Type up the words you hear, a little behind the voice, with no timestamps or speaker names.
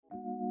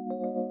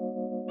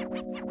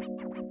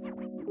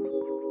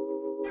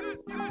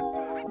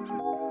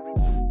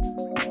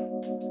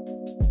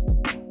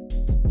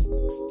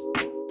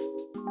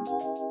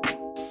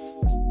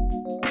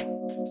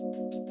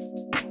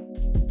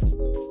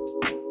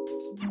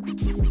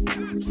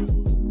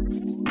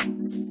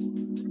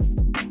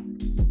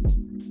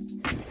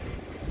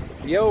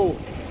Yo,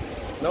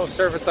 no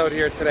service out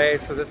here today,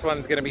 so this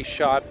one's going to be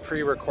shot,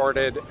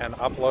 pre-recorded, and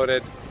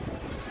uploaded.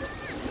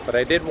 But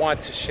I did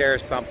want to share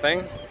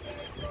something.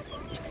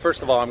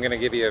 First of all, I'm going to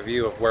give you a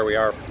view of where we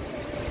are.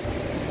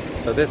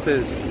 So this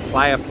is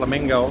Playa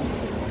Flamingo.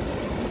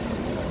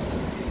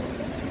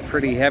 Some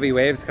pretty heavy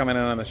waves coming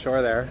in on the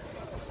shore there.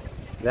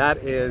 That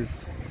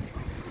is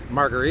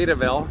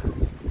Margaritaville.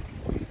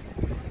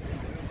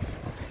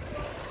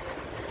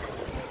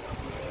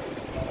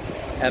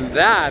 And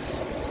that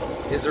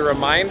is a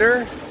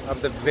reminder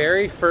of the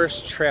very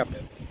first trip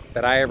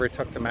that I ever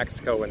took to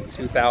Mexico in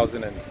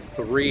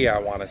 2003, I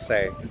want to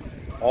say.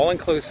 All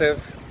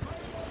inclusive,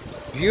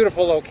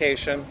 beautiful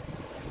location,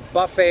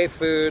 buffet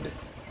food,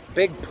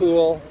 big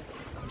pool,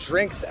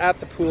 drinks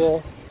at the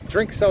pool,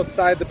 drinks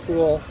outside the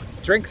pool,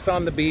 drinks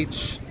on the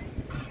beach,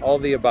 all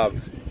the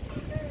above.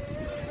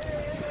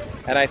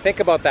 And I think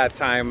about that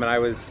time, and I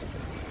was,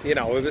 it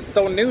was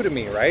so new to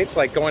me, right? It's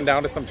like going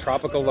down to some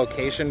tropical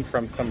location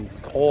from some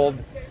cold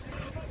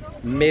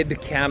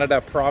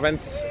mid-Canada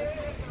province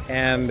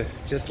and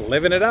just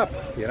living it up,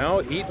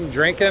 eating,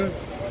 drinking,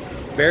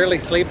 barely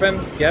sleeping,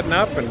 getting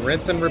up and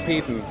rinsing,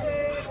 repeating.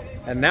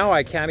 And now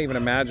I can't even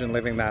imagine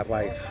living that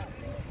life.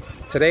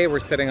 Today we're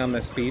sitting on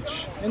this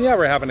beach, and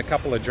we're having a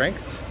couple of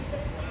drinks,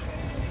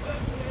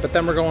 but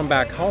then we're going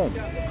back home.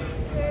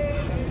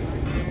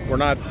 We're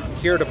not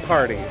here to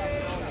party.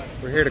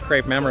 We're here to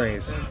create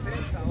memories.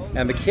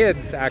 And the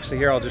kids, actually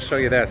here, I'll just show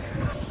you this.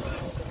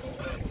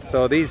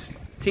 So these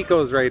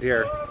ticos right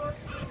here,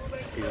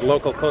 these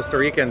local Costa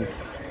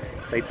Ricans,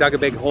 they dug a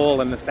big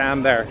hole in the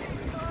sand there.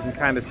 You can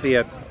kind of see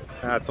it.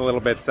 It's a little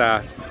bit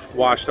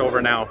washed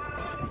over now.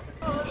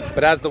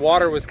 But as the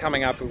water was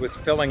coming up, it was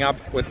filling up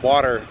with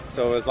water.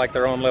 So it was like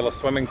their own little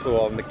swimming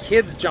pool. And the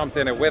kids jumped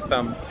in it with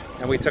them,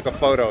 and we took a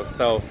photo.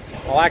 So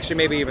I'll actually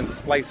maybe even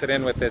splice it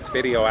in with this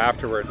video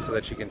afterwards so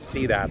that you can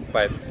see that.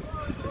 But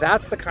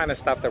that's the kind of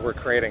stuff that we're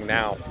creating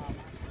now.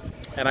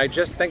 And I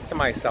just think to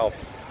myself,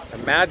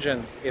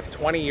 imagine if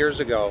 20 years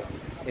ago,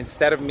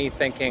 instead of me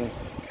thinking,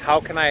 how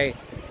can I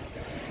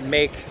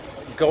make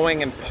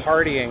going and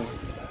partying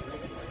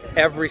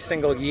every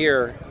single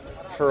year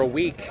for a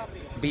week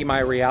be my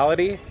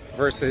reality,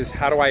 versus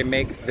how do I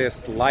make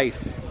this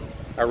life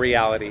a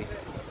reality,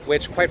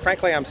 which quite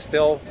frankly I'm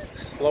still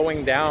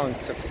slowing down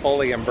to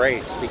fully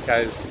embrace,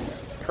 because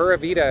Pura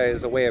Vida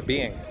is a way of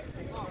being.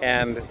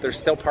 And there's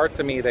still parts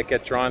of me that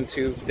get drawn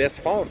to this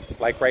phone,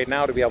 like right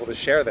now, to be able to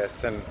share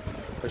this. And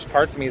there's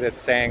parts of me that's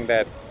saying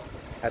that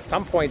at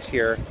some point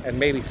here, and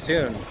maybe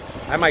soon,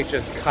 I might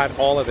just cut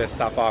all of this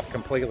stuff off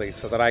completely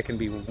so that I can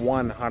be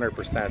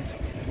 100%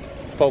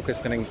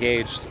 focused and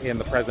engaged in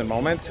the present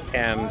moment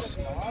and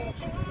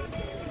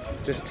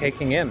just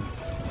taking in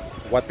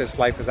what this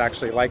life is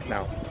actually like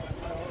now.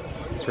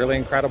 It's really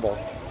incredible.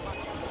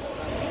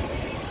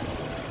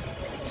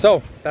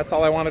 So that's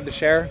all I wanted to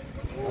share.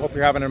 I hope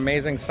you're having an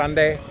amazing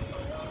Sunday.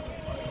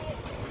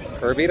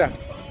 Pura Vida.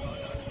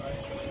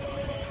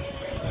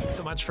 Thanks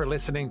so much for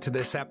listening to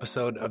this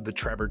episode of The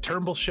Trevor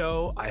Turnbull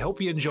Show. I hope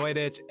you enjoyed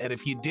it. And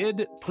if you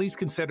did, please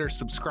consider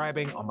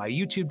subscribing on my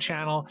YouTube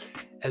channel,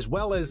 as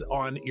well as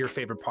on your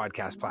favorite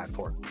podcast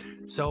platform.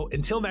 So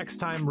until next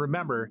time,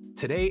 remember,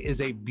 today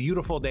is a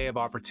beautiful day of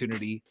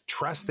opportunity.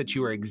 Trust that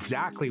you are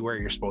exactly where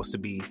you're supposed to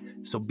be.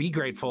 So be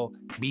grateful,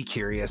 be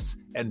curious,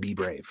 and be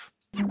brave.